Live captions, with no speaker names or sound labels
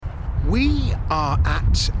We are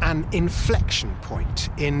at an inflection point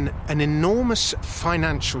in an enormous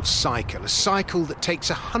financial cycle, a cycle that takes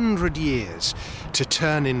 100 years to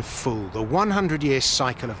turn in full, the 100-year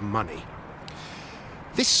cycle of money.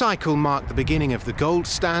 This cycle marked the beginning of the gold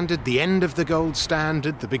standard, the end of the gold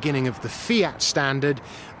standard, the beginning of the fiat standard,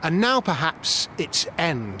 and now perhaps its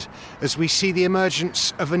end as we see the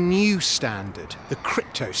emergence of a new standard, the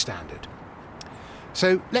crypto standard.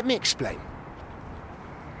 So let me explain.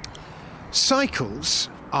 Cycles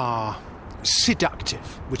are seductive,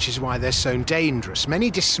 which is why they're so dangerous. Many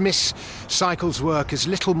dismiss cycles' work as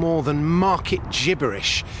little more than market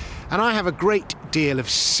gibberish, and I have a great deal of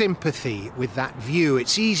sympathy with that view.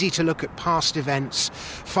 It's easy to look at past events,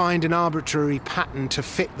 find an arbitrary pattern to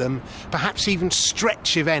fit them, perhaps even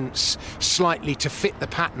stretch events slightly to fit the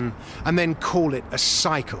pattern, and then call it a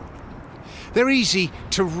cycle. They're easy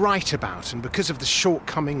to write about, and because of the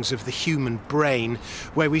shortcomings of the human brain,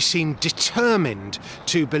 where we seem determined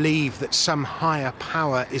to believe that some higher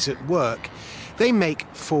power is at work, they make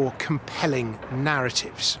for compelling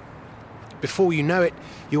narratives. Before you know it,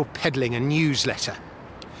 you're peddling a newsletter.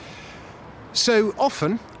 So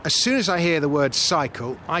often, as soon as I hear the word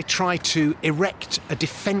cycle, I try to erect a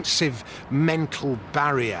defensive mental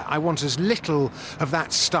barrier. I want as little of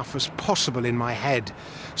that stuff as possible in my head.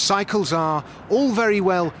 Cycles are all very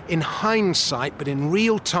well in hindsight, but in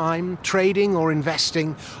real time, trading or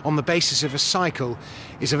investing on the basis of a cycle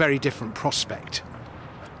is a very different prospect.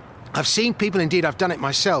 I've seen people, indeed I've done it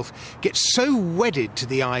myself, get so wedded to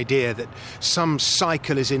the idea that some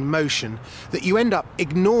cycle is in motion that you end up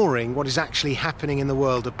ignoring what is actually happening in the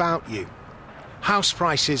world about you. House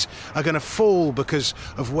prices are going to fall because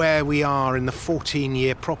of where we are in the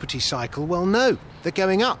 14-year property cycle. Well, no, they're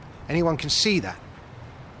going up. Anyone can see that.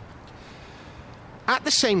 At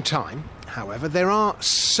the same time, however, there are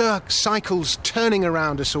cycles turning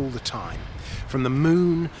around us all the time. From the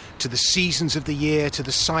moon to the seasons of the year to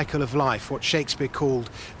the cycle of life, what Shakespeare called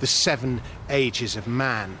the 7 ages of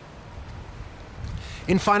man.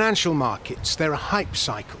 In financial markets, there are hype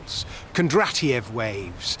cycles, Kondratiev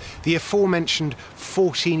waves, the aforementioned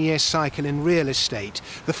 14-year cycle in real estate,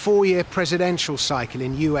 the 4-year presidential cycle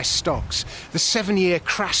in US stocks, the 7-year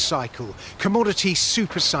crash cycle, commodity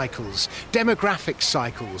super cycles, demographic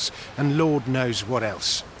cycles, and Lord knows what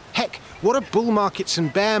else. Heck, what are bull markets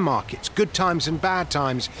and bear markets, good times and bad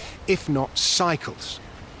times, if not cycles?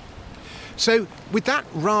 So, with that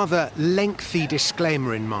rather lengthy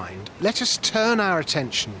disclaimer in mind, let us turn our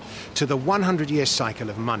attention to the 100-year cycle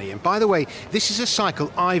of money. And by the way, this is a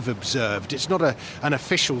cycle I've observed. It's not an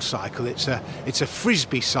official cycle, it's a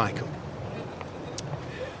frisbee cycle.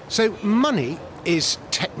 So, money is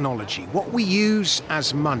technology. What we use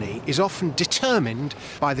as money is often determined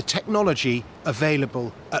by the technology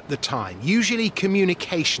available at the time, usually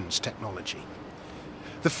communications technology.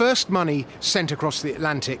 The first money sent across the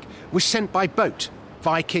Atlantic was sent by boat,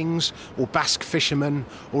 Vikings or Basque fishermen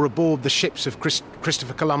or aboard the ships of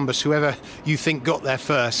Christopher Columbus, whoever you think got there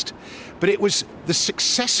first. But it was the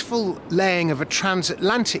successful laying of a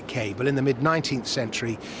transatlantic cable in the mid-19th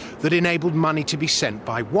century that enabled money to be sent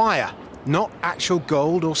by wire. Not actual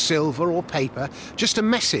gold or silver or paper, just a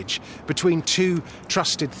message between two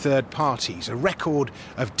trusted third parties, a record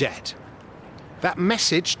of debt. That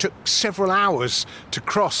message took several hours to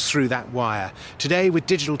cross through that wire. Today, with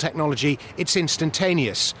digital technology, it's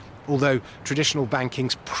instantaneous, although traditional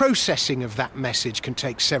banking's processing of that message can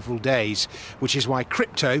take several days, which is why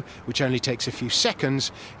crypto, which only takes a few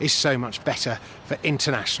seconds, is so much better for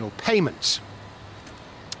international payments.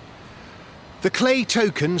 The clay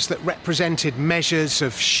tokens that represented measures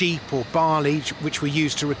of sheep or barley, which were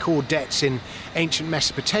used to record debts in ancient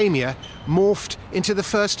Mesopotamia, morphed into the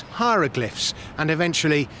first hieroglyphs and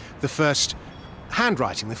eventually the first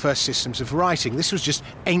handwriting, the first systems of writing. This was just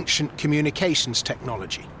ancient communications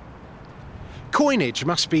technology. Coinage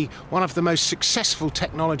must be one of the most successful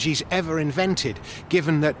technologies ever invented,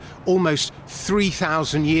 given that almost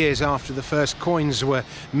 3,000 years after the first coins were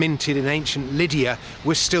minted in ancient Lydia,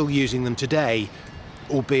 we're still using them today,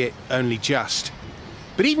 albeit only just.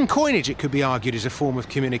 But even coinage, it could be argued, is a form of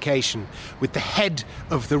communication. With the head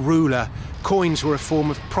of the ruler, coins were a form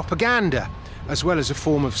of propaganda, as well as a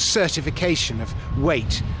form of certification of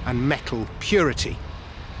weight and metal purity.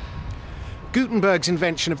 Gutenberg's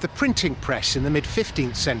invention of the printing press in the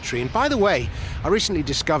mid-15th century. And by the way, I recently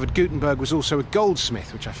discovered Gutenberg was also a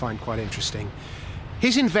goldsmith, which I find quite interesting.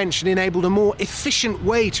 His invention enabled a more efficient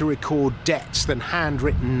way to record debts than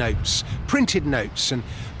handwritten notes, printed notes, and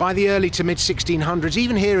by the early to mid-1600s,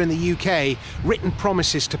 even here in the UK, written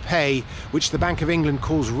promises to pay, which the Bank of England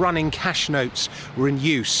calls running cash notes, were in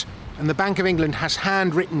use. and the Bank of England has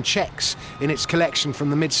handwritten cheques in its collection from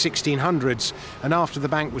the mid-1600s, and after the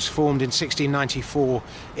bank was formed in 1694,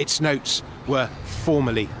 its notes were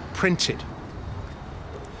formally printed.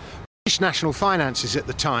 British national finances at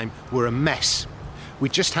the time were a mess.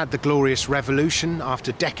 We'd just had the Glorious Revolution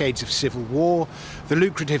after decades of civil war, the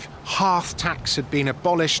lucrative hearth tax had been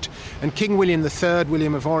abolished, and King William III,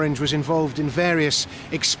 William of Orange, was involved in various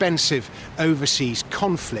expensive overseas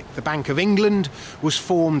conflict. The Bank of England was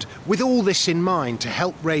formed with all this in mind to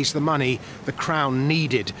help raise the money the Crown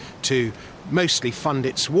needed to mostly fund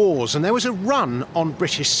its wars, and there was a run on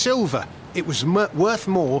British silver. It was worth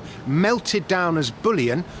more melted down as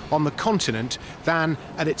bullion on the continent than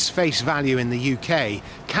at its face value in the UK.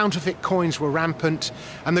 Counterfeit coins were rampant,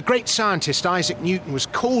 and the great scientist Isaac Newton was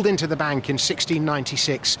called into the bank in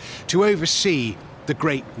 1696 to oversee the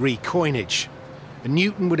great recoinage. And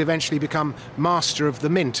Newton would eventually become Master of the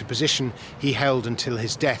Mint, a position he held until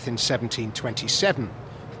his death in 1727.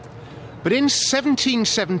 But in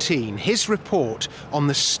 1717, his report on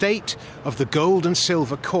the state of the gold and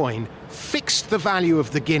silver coin fixed the value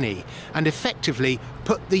of the guinea and effectively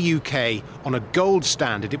put the UK on a gold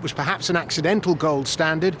standard. It was perhaps an accidental gold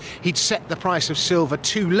standard. He'd set the price of silver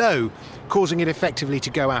too low, causing it effectively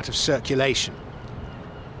to go out of circulation.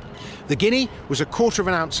 The guinea was a quarter of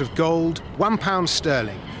an ounce of gold, £1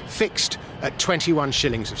 sterling, fixed at 21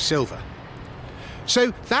 shillings of silver.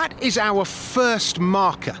 So that is our first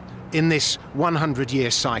marker in this 100-year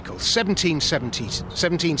cycle,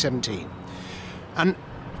 1717. And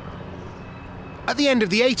at the end of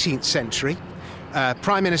the 18th century,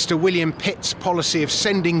 Prime Minister William Pitt's policy of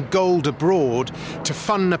sending gold abroad to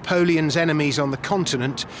fund Napoleon's enemies on the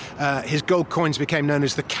continent, his gold coins became known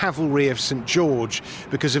as the Cavalry of St. George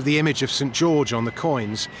because of the image of St. George on the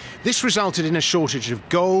coins. This resulted in a shortage of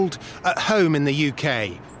gold at home in the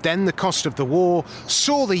UK. Then the cost of the war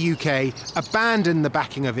saw the UK abandon the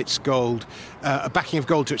backing of its gold, backing of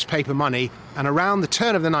gold to its paper money, and around the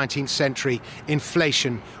turn of the 19th century,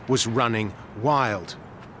 inflation was running wild.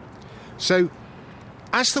 So,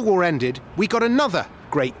 as the war ended, we got another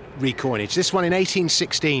great recoinage, this one in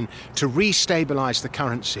 1816, to re-stabilise the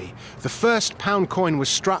currency. The first pound coin was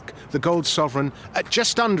struck, the gold sovereign, at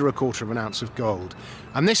just under a quarter of an ounce of gold.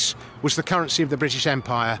 And this was the currency of the British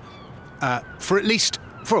Empire for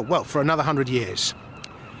another 100 years.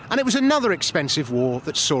 And it was another expensive war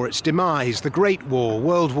that saw its demise, the Great War,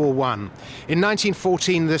 World War I. In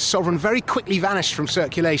 1914, the sovereign very quickly vanished from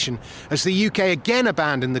circulation as the UK again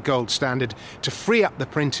abandoned the gold standard to free up the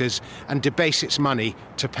printers and debase its money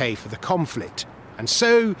to pay for the conflict. And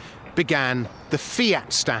so began the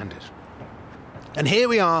fiat standard. And here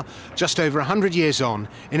we are, just over 100 years on,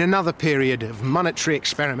 in another period of monetary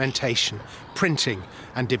experimentation, printing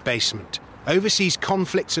and debasement. Overseas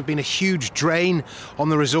conflicts have been a huge drain on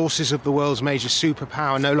the resources of the world's major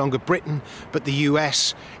superpower, no longer Britain, but the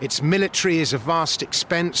US. Its military is a vast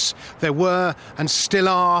expense. There were, and still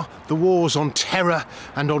are, the wars on terror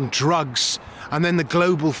and on drugs, and then the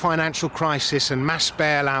global financial crisis and mass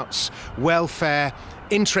bailouts, welfare.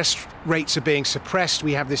 Interest rates are being suppressed.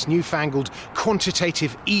 We have this newfangled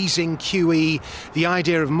quantitative easing, QE. The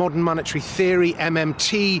idea of modern monetary theory,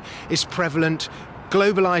 MMT, is prevalent.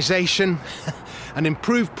 Globalisation and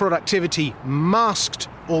improved productivity masked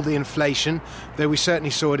all the inflation, though we certainly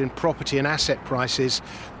saw it in property and asset prices.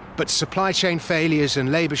 But supply chain failures and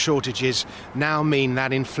labour shortages now mean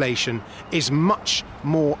that inflation is much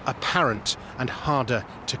more apparent and harder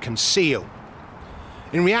to conceal.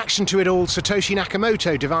 In reaction to it all, Satoshi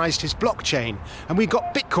Nakamoto devised his blockchain, and we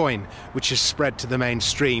got Bitcoin, which has spread to the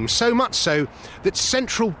mainstream, so much so that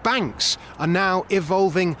central banks are now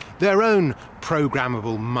evolving their own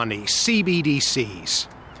programmable money, CBDCs.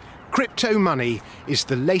 Crypto money is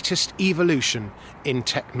the latest evolution in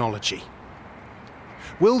technology.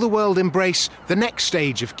 Will the world embrace the next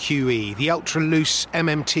stage of QE, the ultra-loose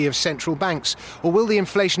MMT of central banks, or will the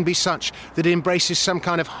inflation be such that it embraces some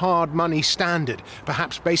kind of hard money standard,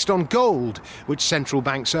 perhaps based on gold, which central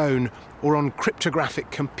banks own, or on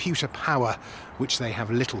cryptographic computer power, which they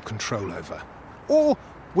have little control over? Or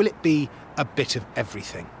will it be a bit of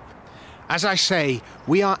everything? As I say,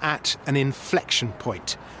 we are at an inflection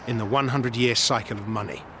point in the 100-year cycle of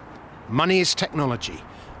money. Money is technology.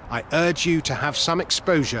 I urge you to have some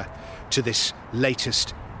exposure to this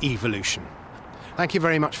latest evolution. Thank you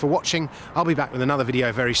very much for watching. I'll be back with another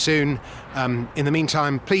video very soon. In the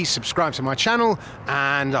meantime, please subscribe to my channel,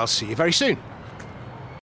 and I'll see you very soon.